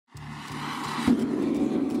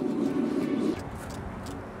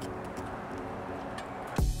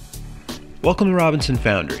Welcome to Robinson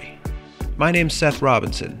Foundry. My name's Seth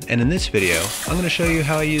Robinson, and in this video, I'm going to show you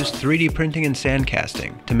how I used 3D printing and sand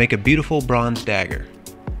casting to make a beautiful bronze dagger.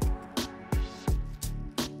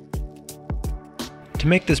 To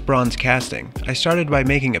make this bronze casting, I started by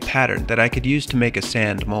making a pattern that I could use to make a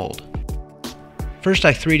sand mold. First,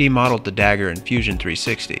 I 3D modeled the dagger in Fusion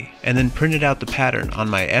 360, and then printed out the pattern on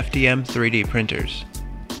my FDM 3D printers.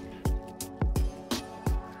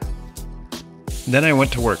 Then I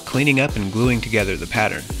went to work cleaning up and gluing together the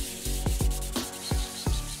pattern.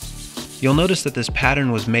 You'll notice that this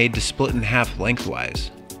pattern was made to split in half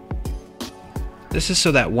lengthwise. This is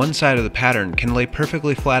so that one side of the pattern can lay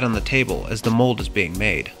perfectly flat on the table as the mold is being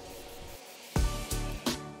made.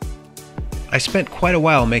 I spent quite a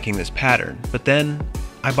while making this pattern, but then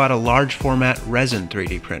I bought a large format Resin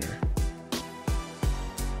 3D printer.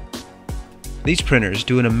 These printers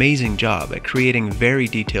do an amazing job at creating very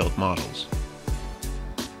detailed models.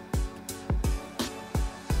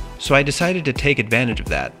 So I decided to take advantage of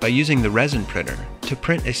that by using the Resin printer to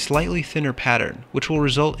print a slightly thinner pattern, which will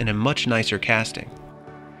result in a much nicer casting.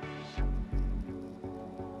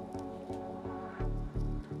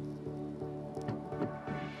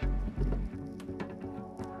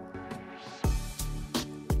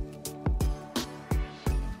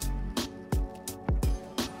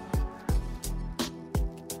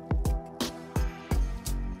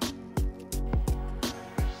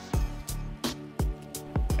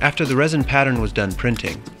 After the resin pattern was done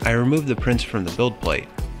printing, I removed the prints from the build plate,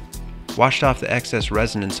 washed off the excess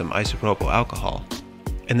resin in some isopropyl alcohol,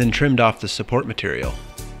 and then trimmed off the support material.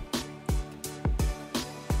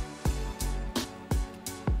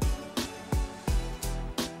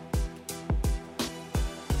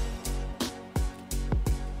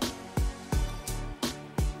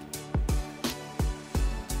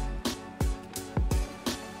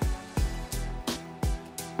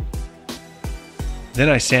 Then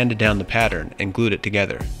I sanded down the pattern and glued it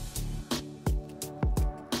together.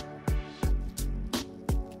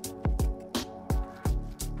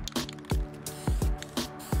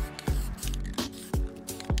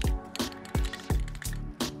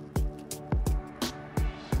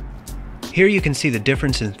 Here you can see the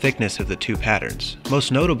difference in thickness of the two patterns,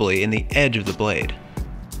 most notably in the edge of the blade.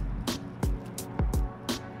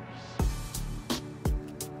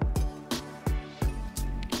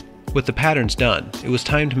 With the patterns done, it was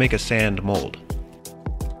time to make a sand mold.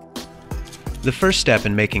 The first step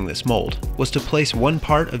in making this mold was to place one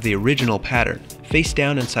part of the original pattern face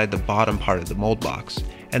down inside the bottom part of the mold box,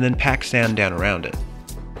 and then pack sand down around it.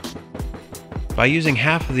 By using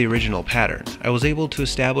half of the original pattern, I was able to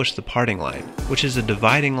establish the parting line, which is a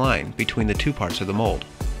dividing line between the two parts of the mold.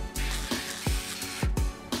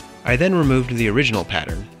 I then removed the original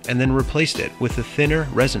pattern and then replaced it with the thinner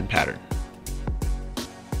resin pattern.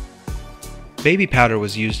 Baby powder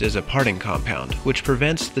was used as a parting compound, which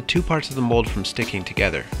prevents the two parts of the mold from sticking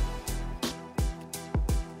together.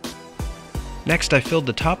 Next, I filled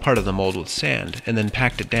the top part of the mold with sand and then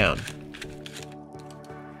packed it down.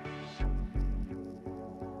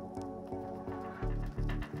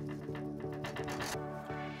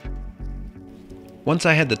 Once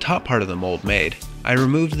I had the top part of the mold made, I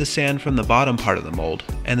removed the sand from the bottom part of the mold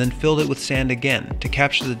and then filled it with sand again to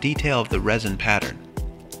capture the detail of the resin pattern.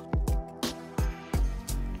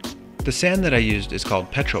 The sand that I used is called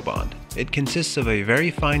petrobond. It consists of a very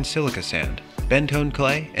fine silica sand, bentone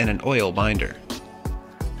clay, and an oil binder.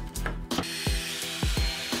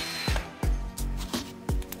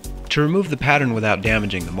 To remove the pattern without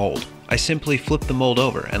damaging the mold, I simply flipped the mold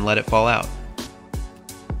over and let it fall out.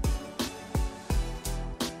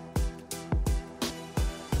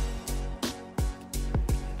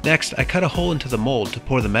 Next, I cut a hole into the mold to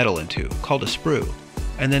pour the metal into, called a sprue,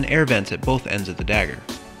 and then air vents at both ends of the dagger.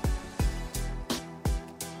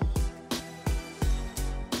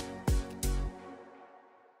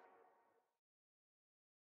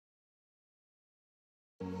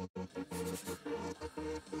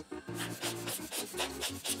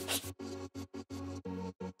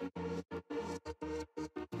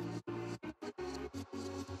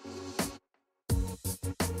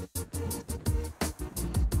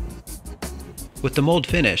 With the mold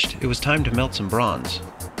finished, it was time to melt some bronze.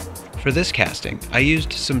 For this casting, I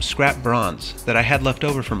used some scrap bronze that I had left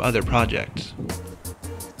over from other projects.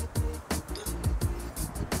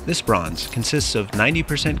 This bronze consists of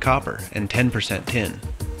 90% copper and 10% tin.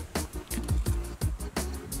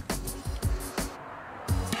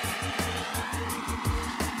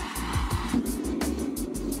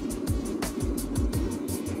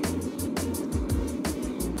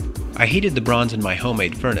 I heated the bronze in my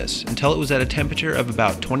homemade furnace until it was at a temperature of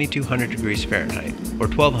about 2200 degrees Fahrenheit, or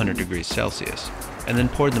 1200 degrees Celsius, and then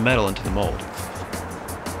poured the metal into the mold.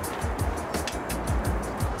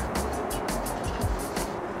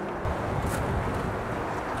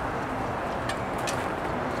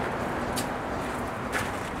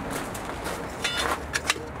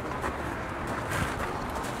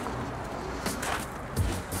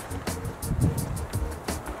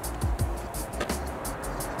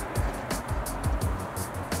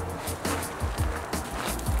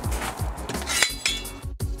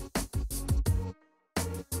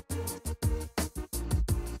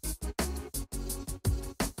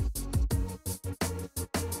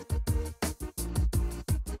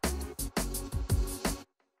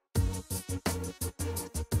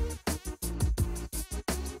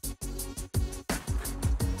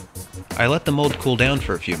 I let the mold cool down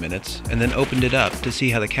for a few minutes and then opened it up to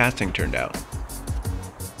see how the casting turned out.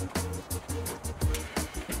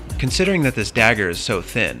 Considering that this dagger is so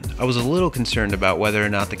thin, I was a little concerned about whether or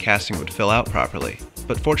not the casting would fill out properly,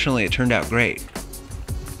 but fortunately it turned out great.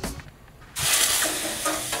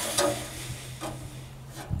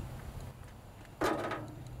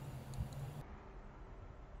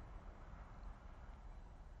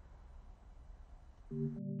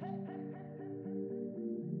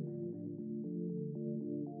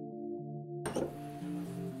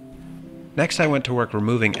 Next I went to work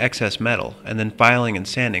removing excess metal and then filing and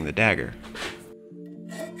sanding the dagger.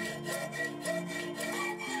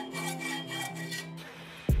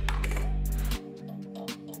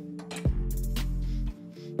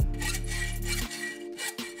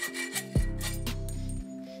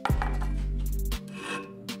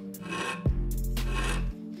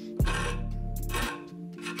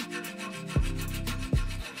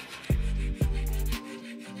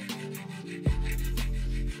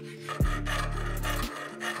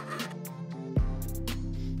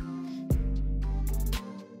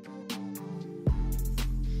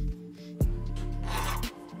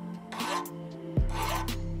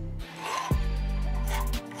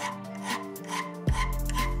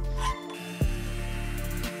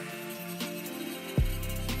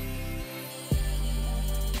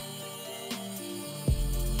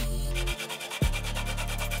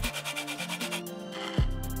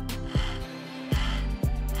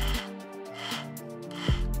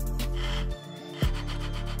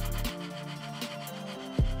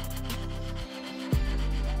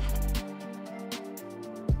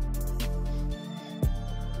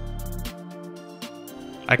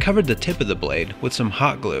 I covered the tip of the blade with some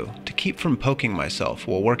hot glue to keep from poking myself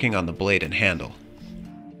while working on the blade and handle.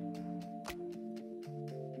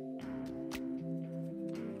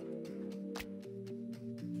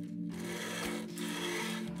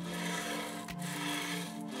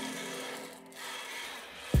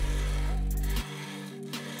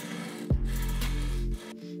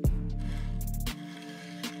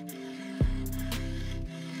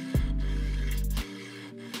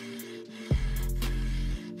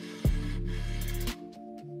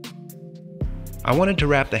 I wanted to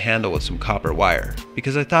wrap the handle with some copper wire,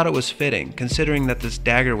 because I thought it was fitting considering that this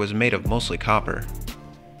dagger was made of mostly copper.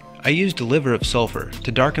 I used liver of sulfur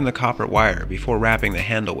to darken the copper wire before wrapping the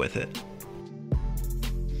handle with it.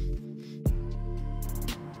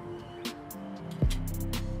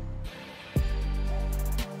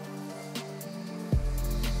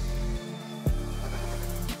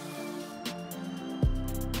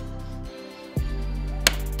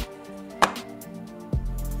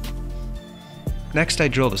 Next I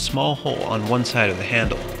drilled a small hole on one side of the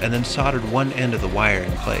handle and then soldered one end of the wire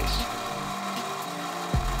in place.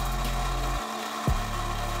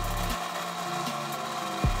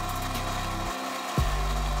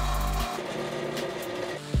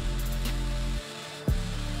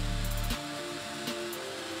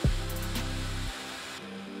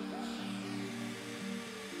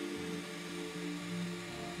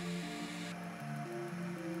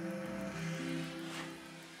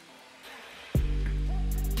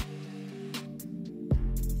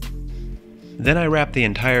 Then I wrapped the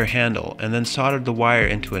entire handle and then soldered the wire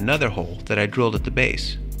into another hole that I drilled at the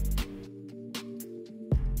base.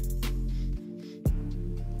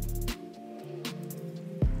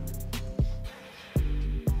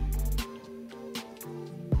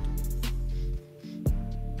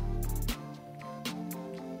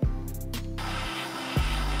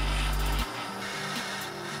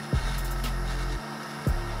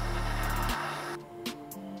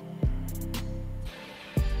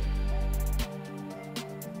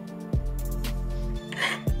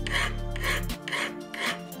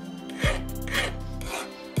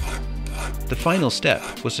 The final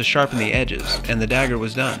step was to sharpen the edges, and the dagger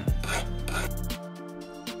was done.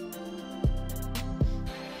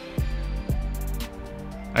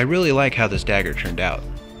 I really like how this dagger turned out,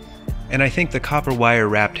 and I think the copper wire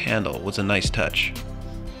wrapped handle was a nice touch.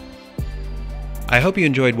 I hope you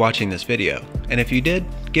enjoyed watching this video, and if you did,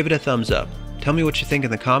 give it a thumbs up. Tell me what you think in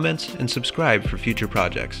the comments, and subscribe for future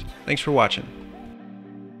projects. Thanks for watching.